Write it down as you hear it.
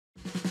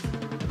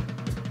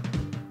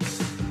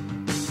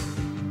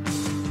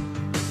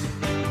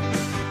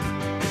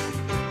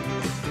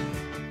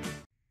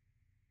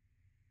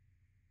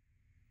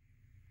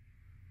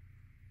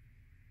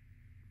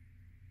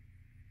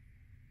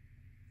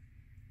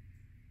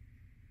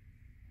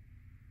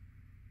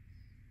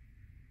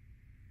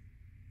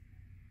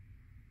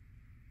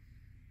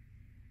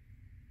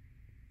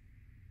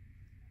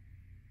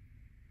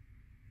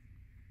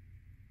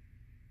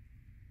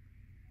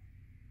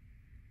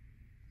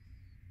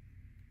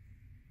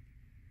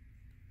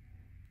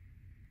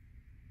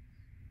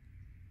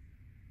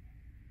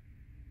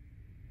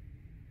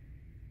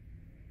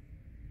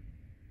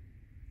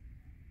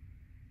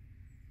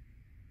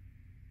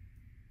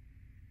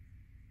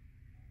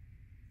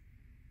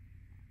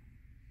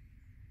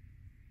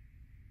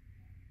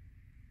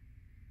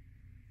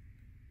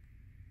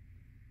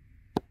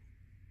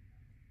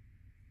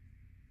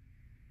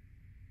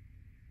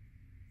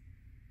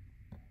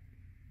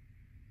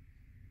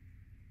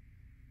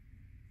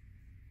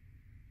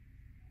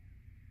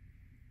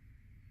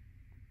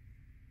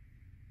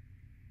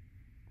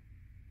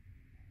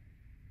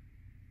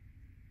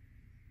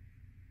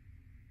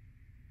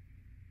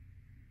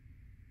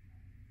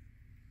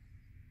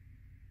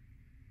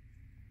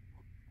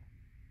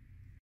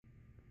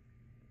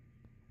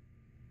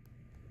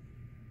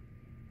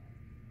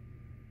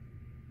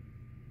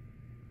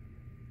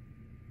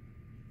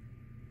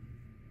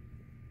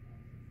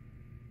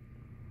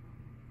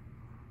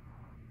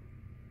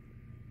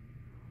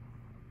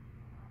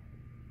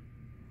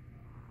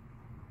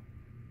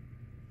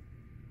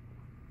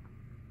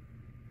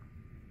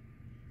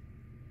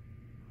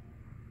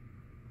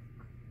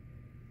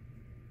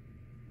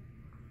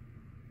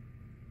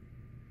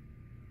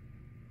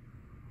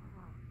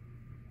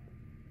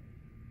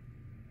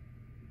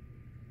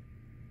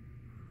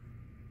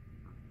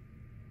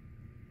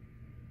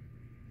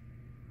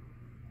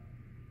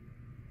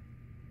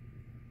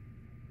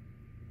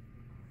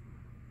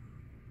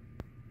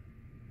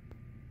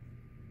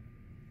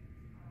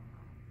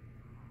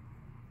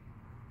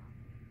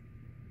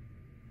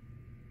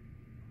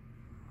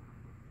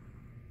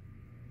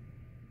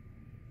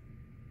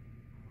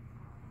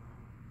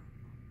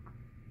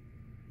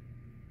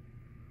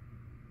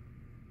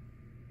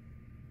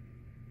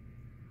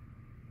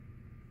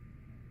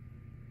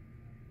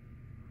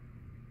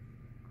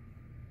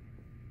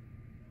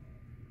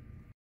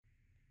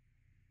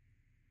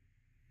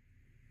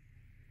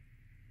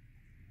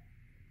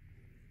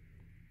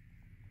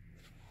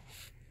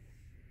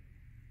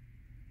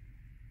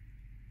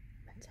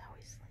That's how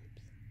he sleeps.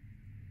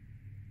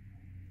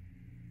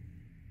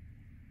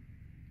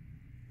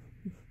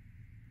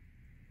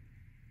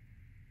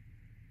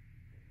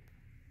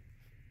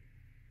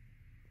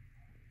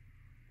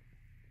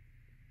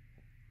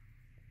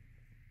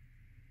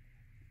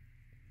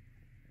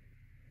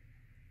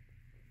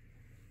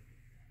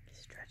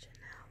 He's stretching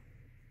now.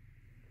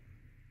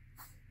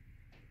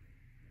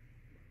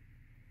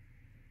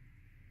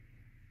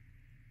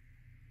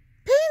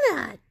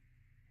 Peanut!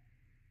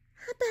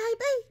 Hi,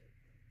 baby.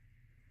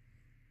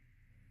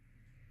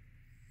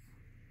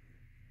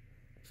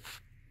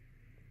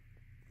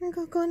 You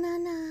gonna go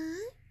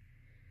night-night?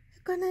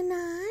 You go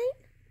night-night?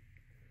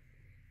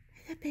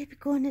 Is that baby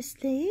going to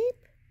sleep?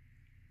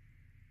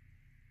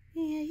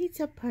 Yeah, he's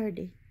a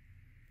party.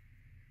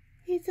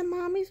 He's a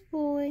mommy's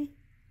boy.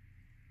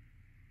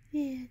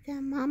 Yeah,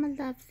 that mama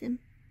loves him.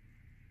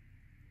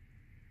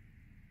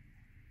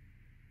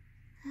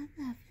 I love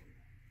him.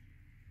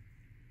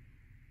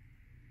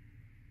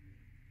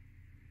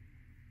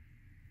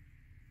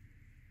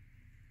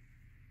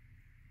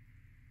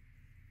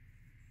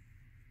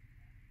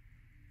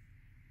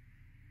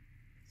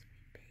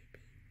 Sweet baby.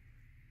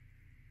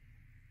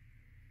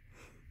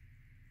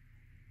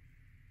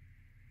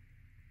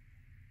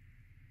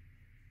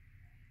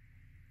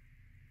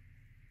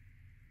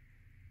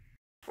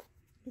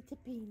 It's a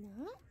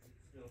peanut.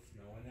 Still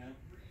snowing out?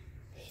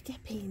 It's a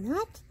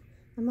peanut.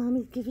 And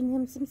mommy's giving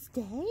him some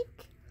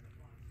steak.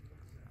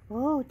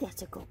 Oh,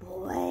 that's a good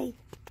boy.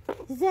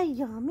 Is that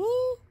yummy?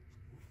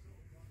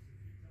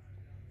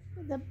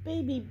 The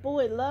baby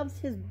boy loves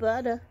his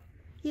butter.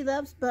 He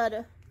loves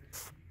butter.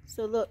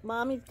 So look,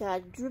 mommy's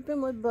got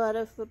dripping with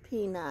butter for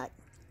Peanut.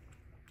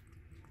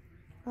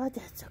 Oh,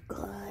 that's so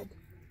good.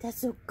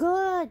 That's so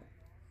good.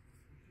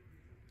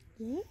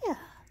 Yeah,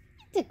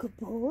 that's a good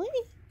boy.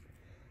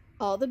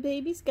 All the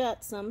babies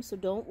got some, so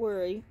don't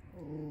worry.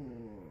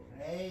 Ooh,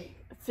 hey.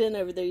 Finn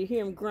over there, you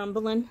hear him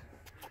grumbling?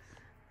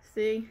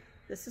 See,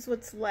 this is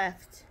what's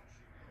left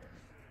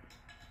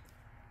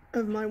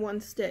of my one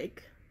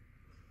steak.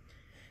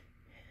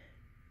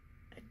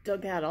 I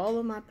dug out all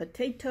of my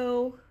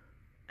potato.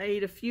 I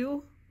ate a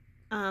few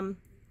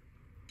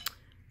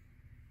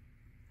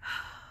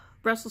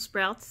Brussels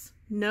sprouts.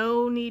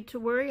 No need to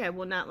worry, I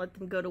will not let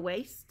them go to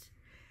waste.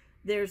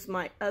 There's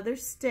my other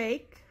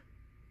steak.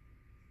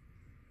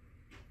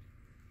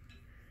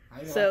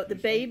 So the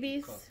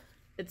babies,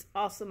 it's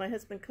awesome. My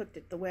husband cooked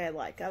it the way I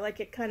like. I like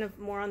it kind of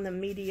more on the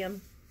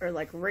medium or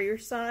like rare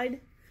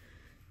side.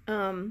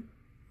 Very,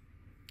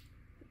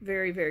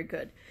 very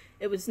good.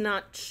 It was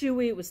not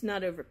chewy. It was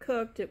not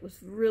overcooked. It was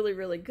really,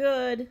 really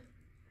good.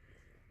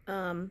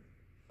 The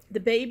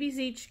babies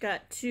each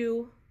got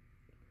two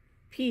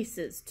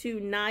pieces, two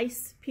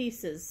nice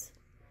pieces.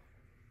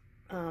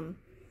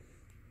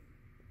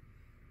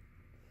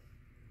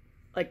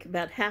 Like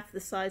about half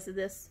the size of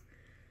this.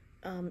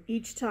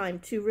 Each time,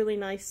 two really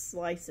nice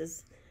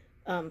slices.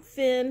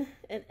 Finn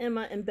and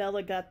Emma and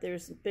Bella got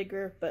theirs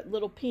bigger, but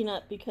little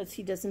Peanut, because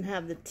he doesn't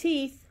have the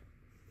teeth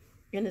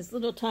and his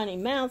little tiny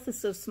mouth is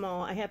so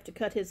small, I have to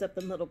cut his up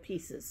in little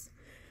pieces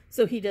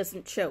so he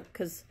doesn't choke.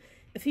 Because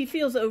if he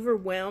feels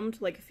overwhelmed,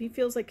 like if he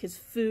feels like his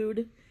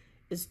food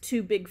is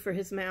too big for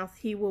his mouth,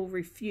 he will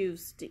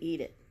refuse to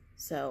eat it.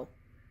 So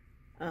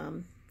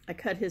I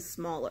cut his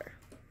smaller.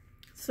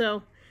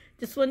 So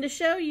just wanted to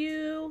show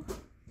you.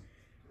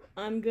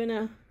 I'm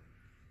gonna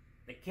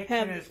the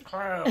kitchen is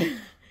closed.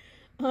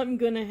 I'm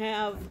gonna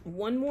have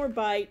one more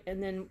bite,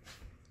 and then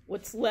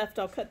what's left,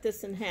 I'll cut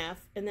this in half,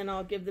 and then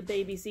I'll give the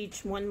babies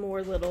each one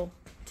more little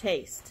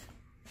taste.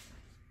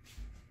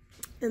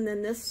 And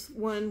then this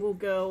one will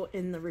go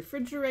in the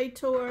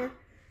refrigerator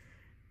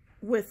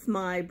with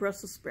my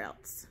Brussels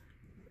sprouts.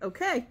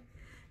 Okay,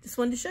 just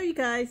wanted to show you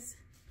guys.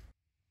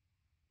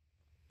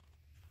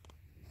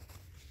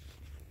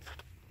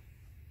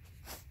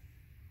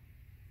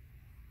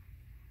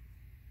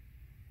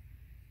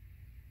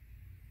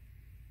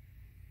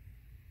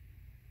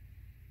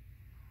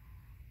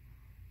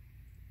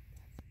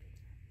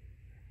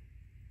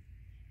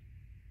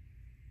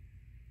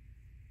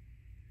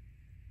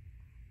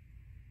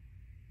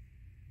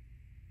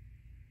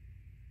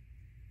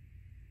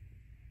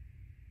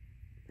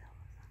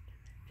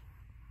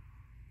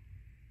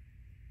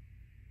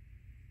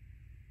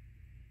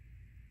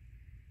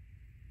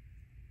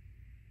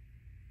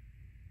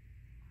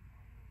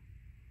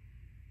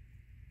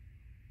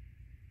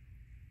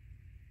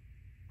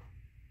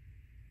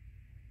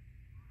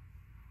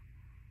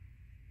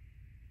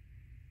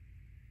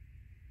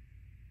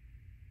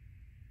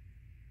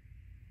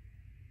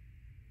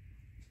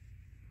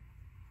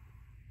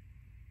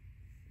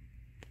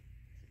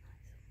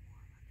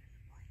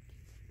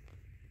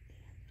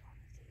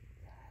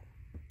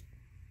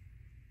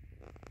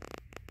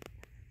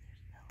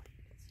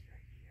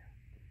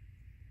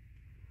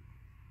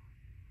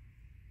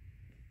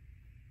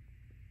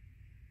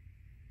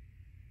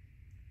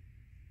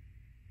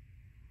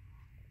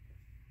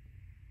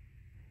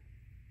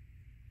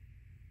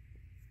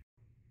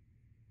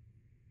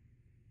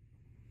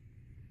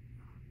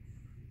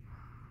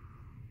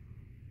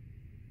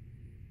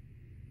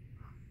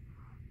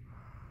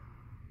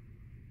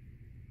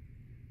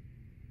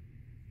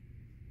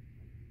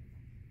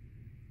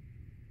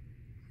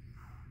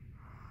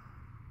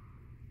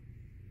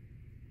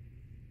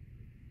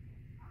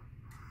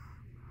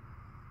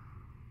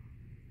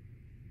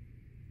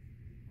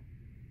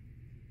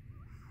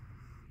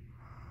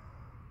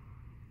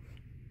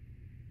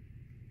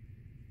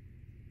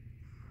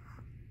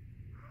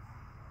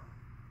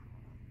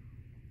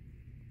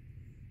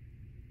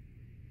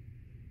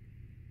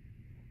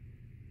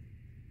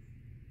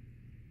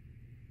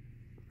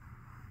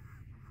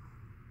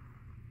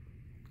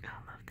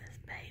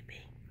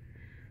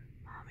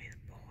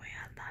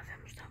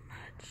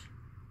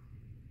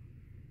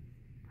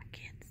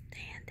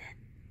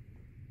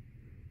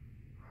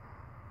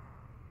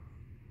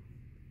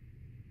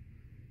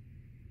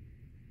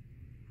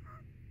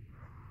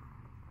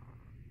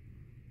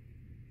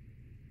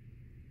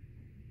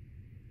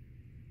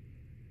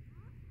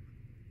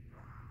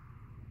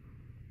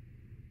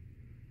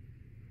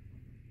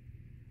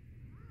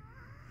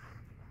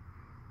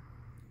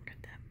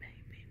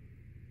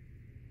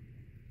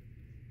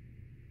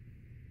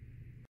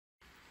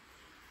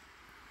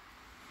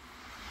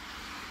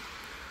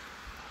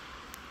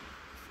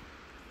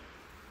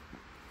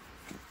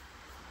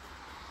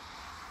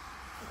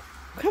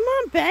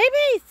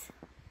 babies.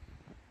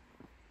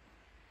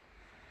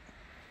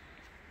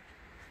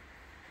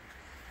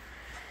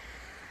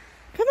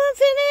 Come on,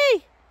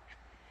 Finny.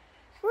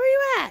 Where are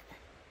you at?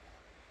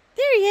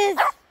 There he is.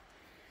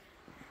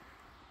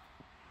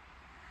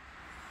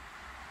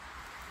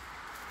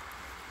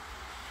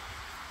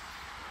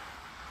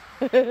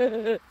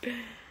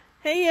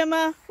 Hey,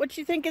 Emma. What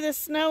you think of the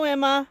snow,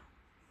 Emma?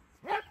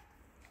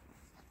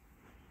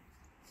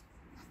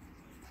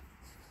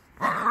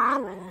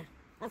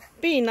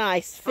 Be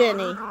nice,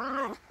 Finny.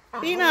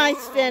 Be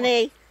nice,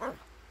 Finny.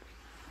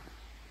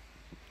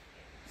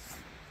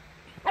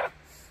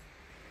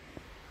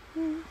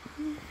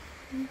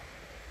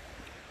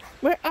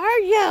 Where are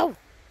you?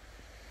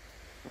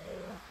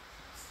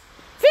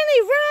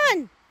 Finny,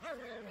 run!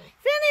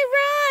 Finny,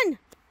 run!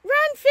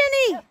 Run,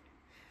 Finny!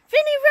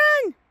 Finny,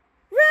 run!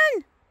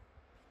 Run!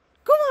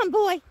 Go on,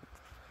 boy.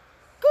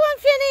 Go on,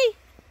 Finny.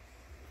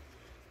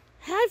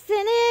 Hi,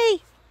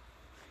 Finny.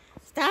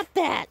 Stop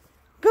that.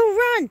 Go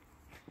run.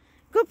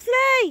 Go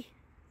play.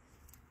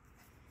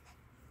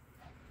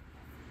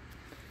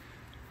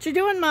 What you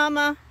doing,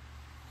 Mama?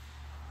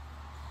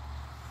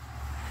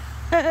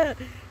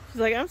 She's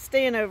like, I'm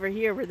staying over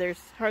here where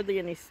there's hardly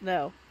any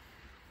snow.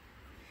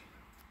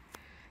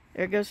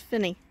 There goes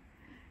Finny.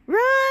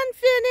 Run,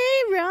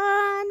 Finny,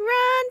 run,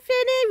 run,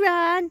 Finny,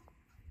 run.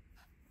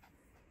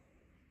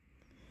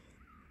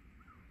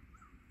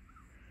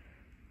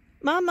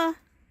 Mama.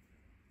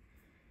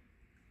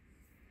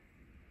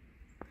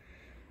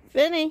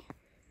 Finny.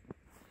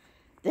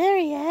 There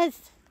he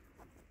is.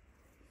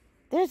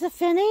 There's a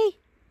Finny.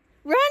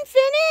 Run,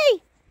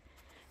 Finny.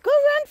 Go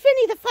run,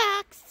 Finny the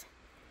fox.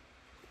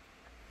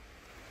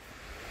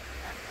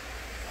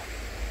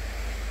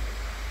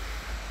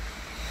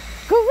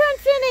 Go run,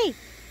 Finny.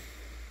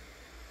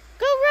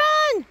 Go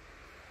run.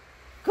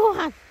 Go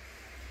on.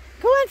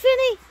 Go on,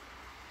 Finny.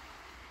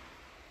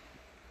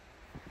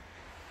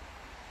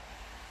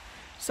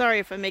 Sorry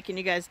if I'm making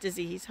you guys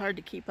dizzy. He's hard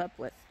to keep up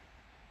with.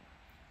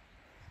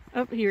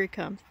 Oh, here he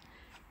comes.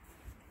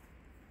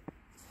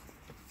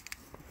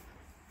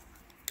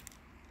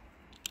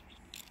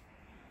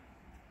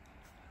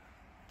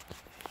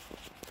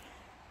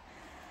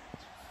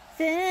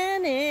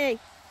 Finny.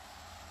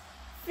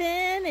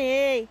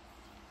 Finny.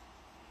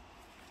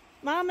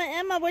 Mama,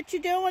 Emma, what you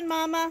doing,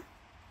 Mama?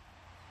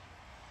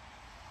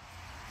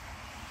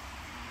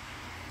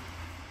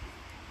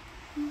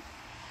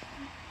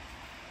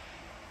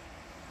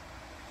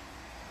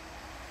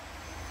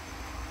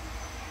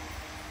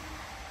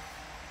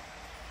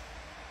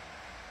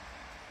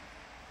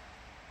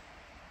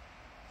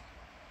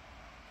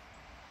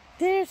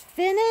 There's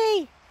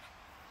Finny.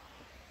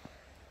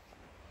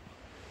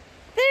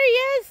 There he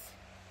is.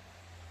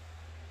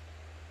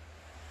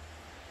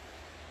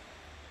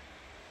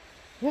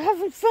 You're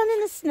having fun in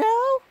the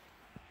snow?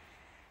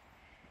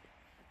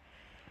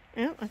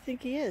 Oh, I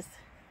think he is.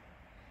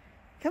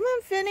 Come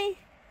on, Finny.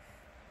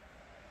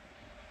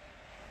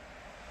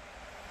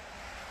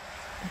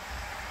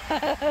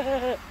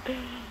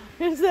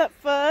 Is that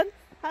fun?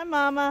 Hi,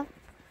 Mama.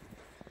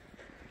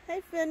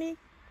 Hey, Finny.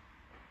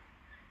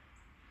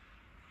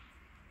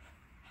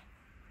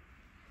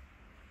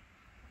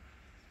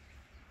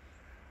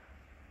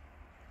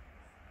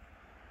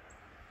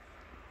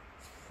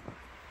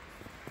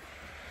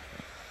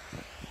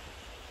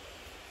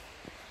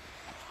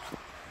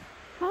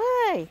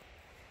 Hi,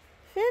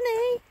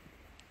 Finny.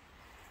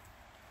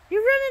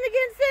 You're running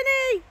again,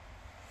 Finny.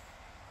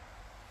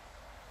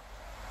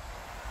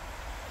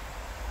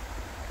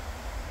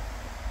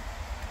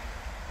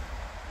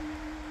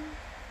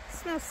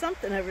 Smell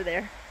something over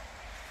there.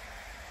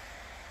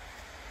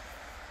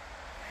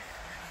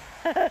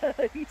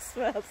 You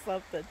smell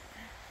something.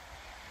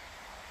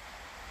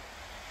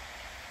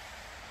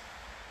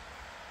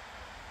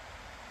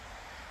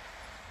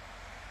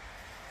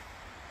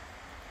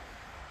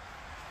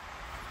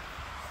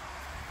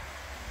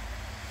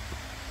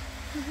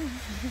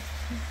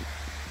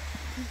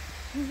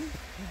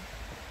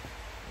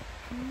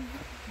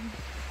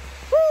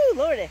 Woo,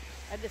 Lordy.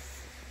 I just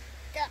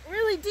got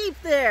really deep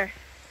there.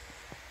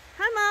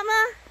 Hi,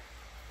 Mama.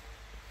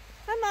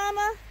 Hi,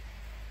 Mama.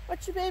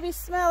 What's your baby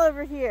smell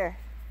over here?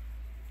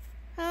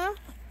 Huh?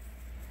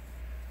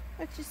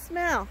 What you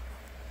smell?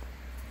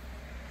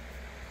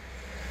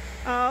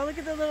 Oh, look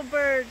at the little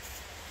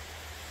birds.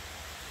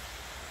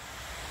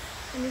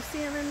 Can you see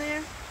them in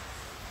there?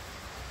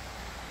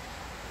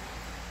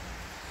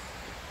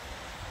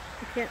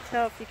 I can't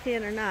tell if you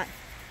can or not.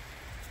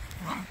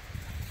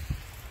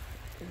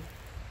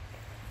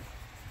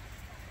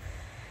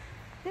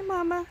 Hey,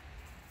 Mama.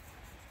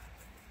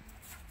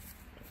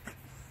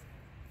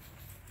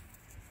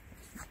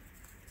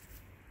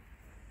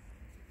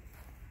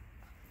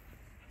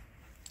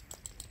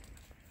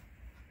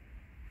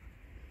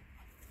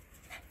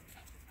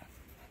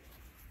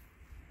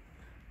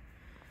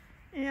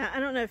 Yeah, I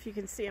don't know if you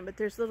can see them, but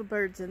there's little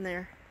birds in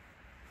there.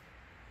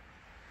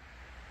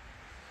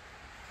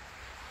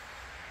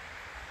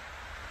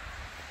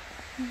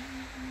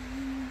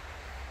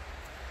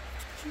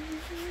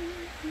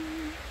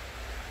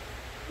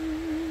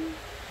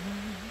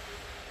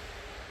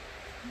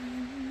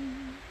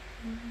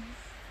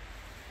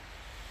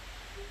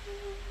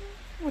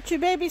 What's your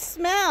baby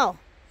smell?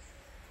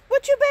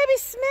 What's your baby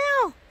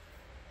smell?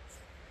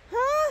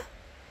 Huh?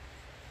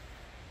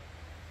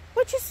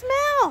 What you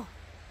smell?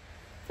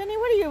 Finny,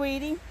 what are you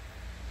eating?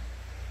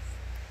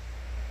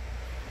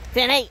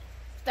 Finny,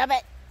 stop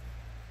it.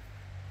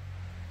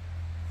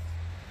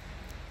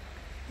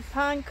 The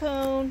pine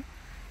cone.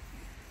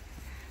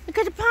 Look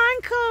at the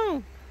pine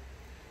cone.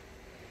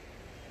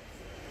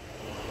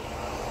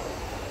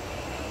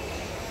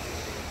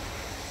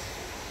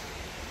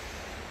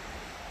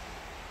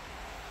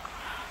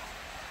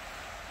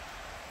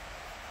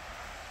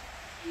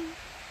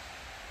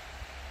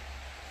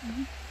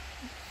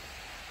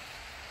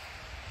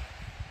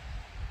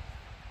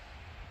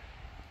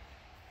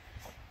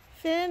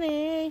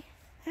 Finny.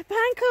 A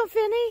pine cone,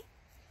 Finny.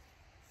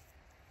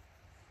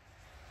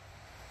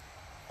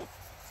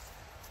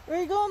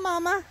 Where you going,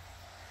 Mama?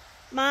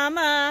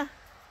 Mama.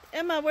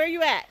 Emma, where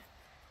you at?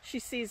 She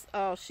sees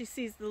the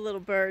little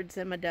birds,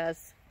 Emma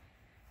does.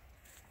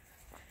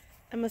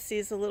 Emma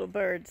sees the little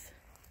birds.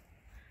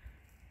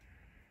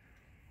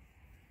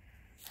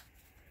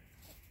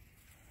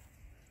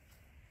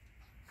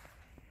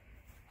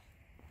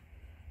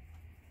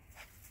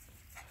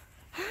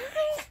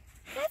 Hi.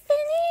 Hi,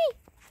 Finny.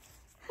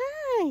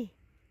 Hi.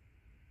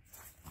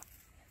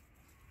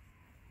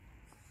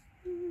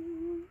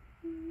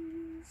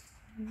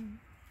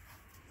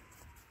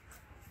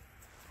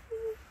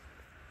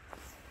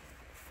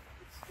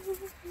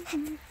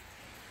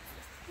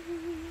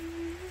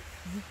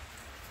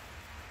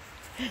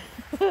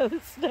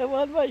 Snow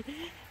on my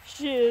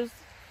shoes.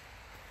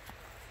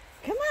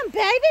 Come on,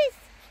 babies.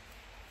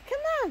 Come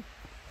on.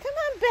 Come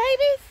on,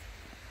 babies.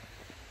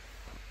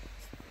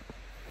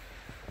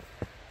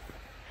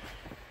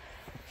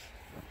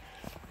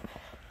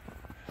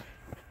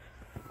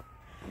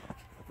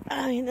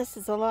 I mean, this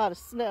is a lot of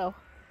snow.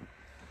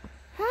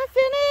 Hi,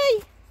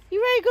 Finny.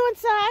 You ready to go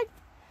inside?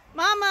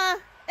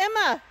 Mama.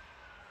 Emma.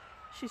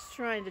 She's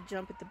trying to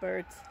jump at the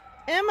birds.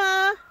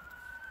 Emma.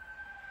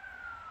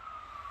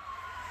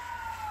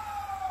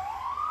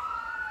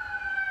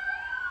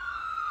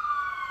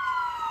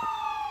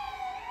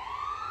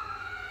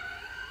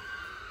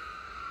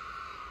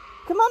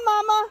 Come on,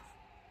 Mama.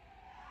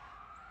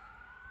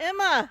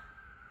 Emma.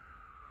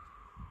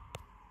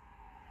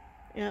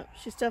 Yeah,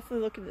 she's definitely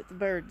looking at the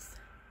birds.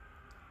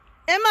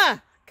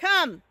 Emma,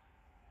 come.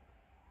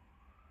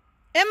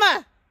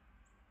 Emma.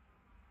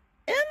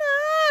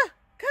 Emma,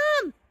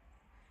 come.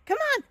 Come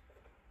on.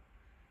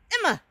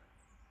 Emma.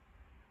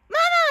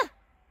 Mama.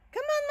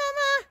 Come on,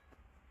 Mama.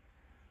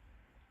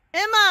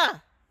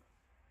 Emma.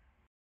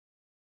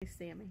 Hey,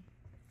 Sammy.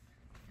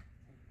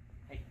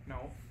 Hey,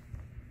 no.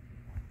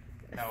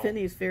 No.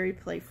 Finny's very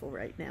playful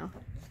right now.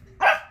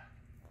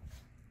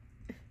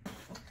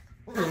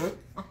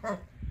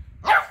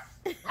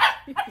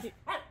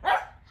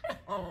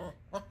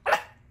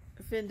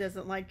 Finn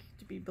doesn't like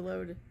to be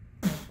blowed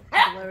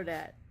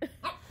at.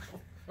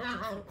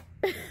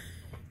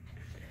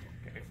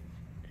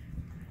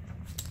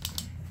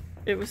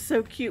 It was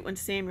so cute when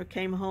Samuel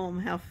came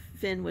home how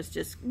Finn was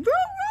just row, row,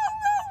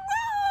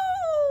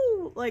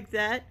 row, row, like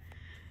that.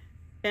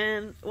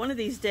 And one of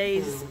these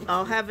days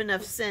I'll have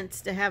enough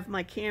sense to have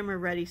my camera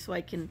ready so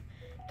I can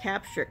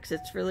capture it because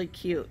it's really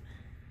cute.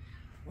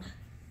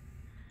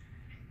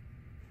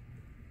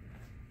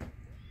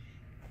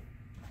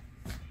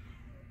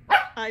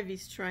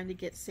 Ivy's trying to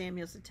get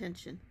Samuel's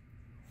attention.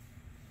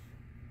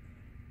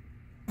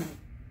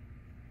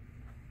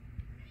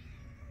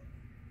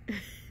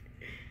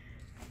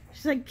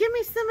 She's like, give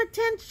me some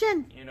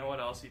attention. You know what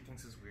else he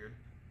thinks is weird?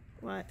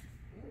 What?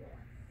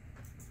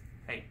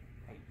 Hey,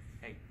 hey,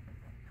 hey.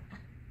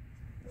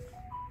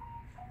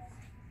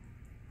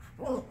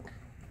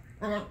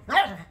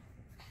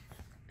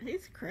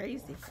 He's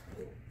crazy.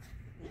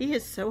 He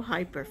is so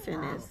hyper,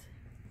 Finn is.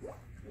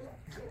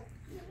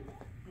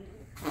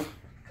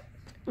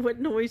 What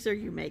noise are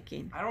you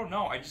making? I don't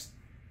know.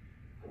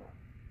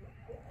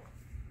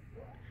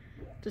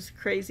 Just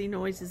crazy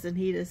noises, and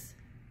he just...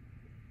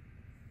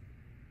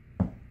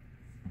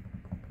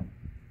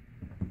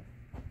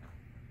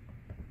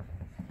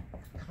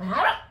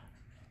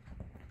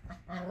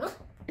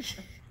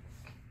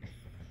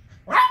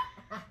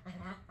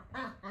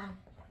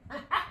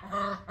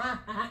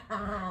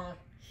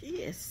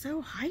 He is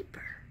so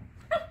hyper.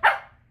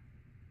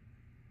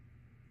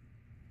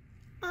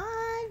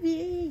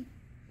 Ivy.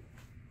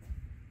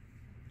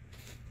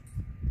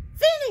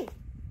 Finny,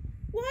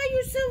 why are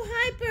you so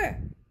hyper?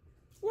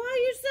 Why are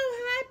you so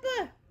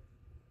hyper?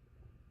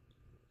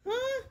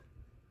 Huh?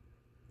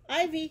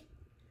 Ivy.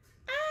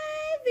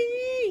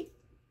 Ivy.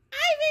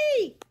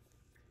 Ivy.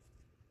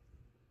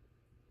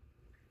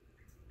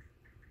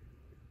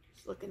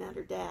 She's looking at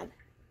her dad.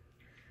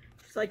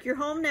 She's like, you're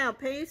home now.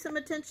 Pay some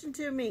attention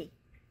to me.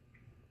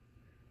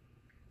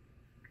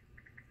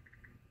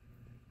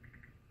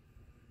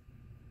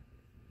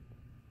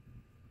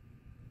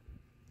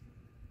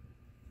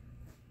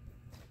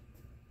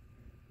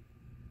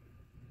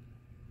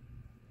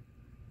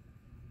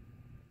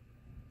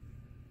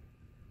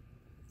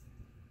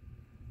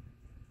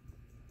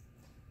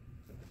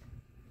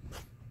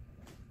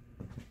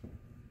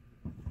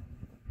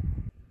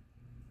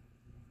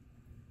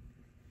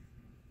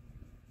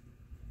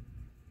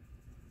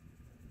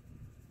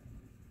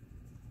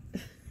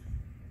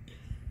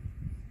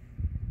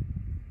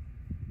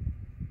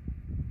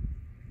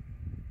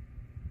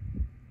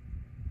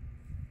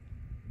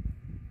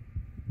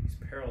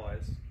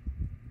 paralyzed.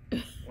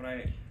 When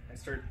I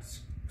start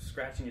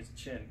scratching his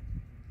chin,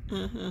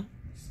 Uh-huh.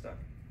 he's stuck.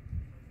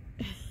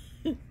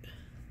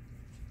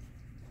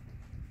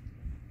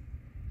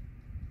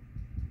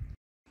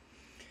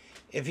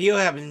 If you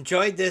have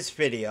enjoyed this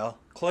video,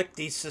 click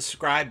the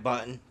subscribe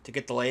button to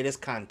get the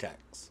latest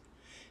contents.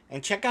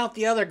 And check out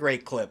the other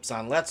great clips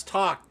on Let's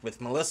Talk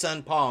with Melissa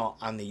and Paul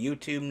on the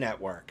YouTube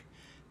network.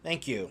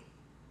 Thank you.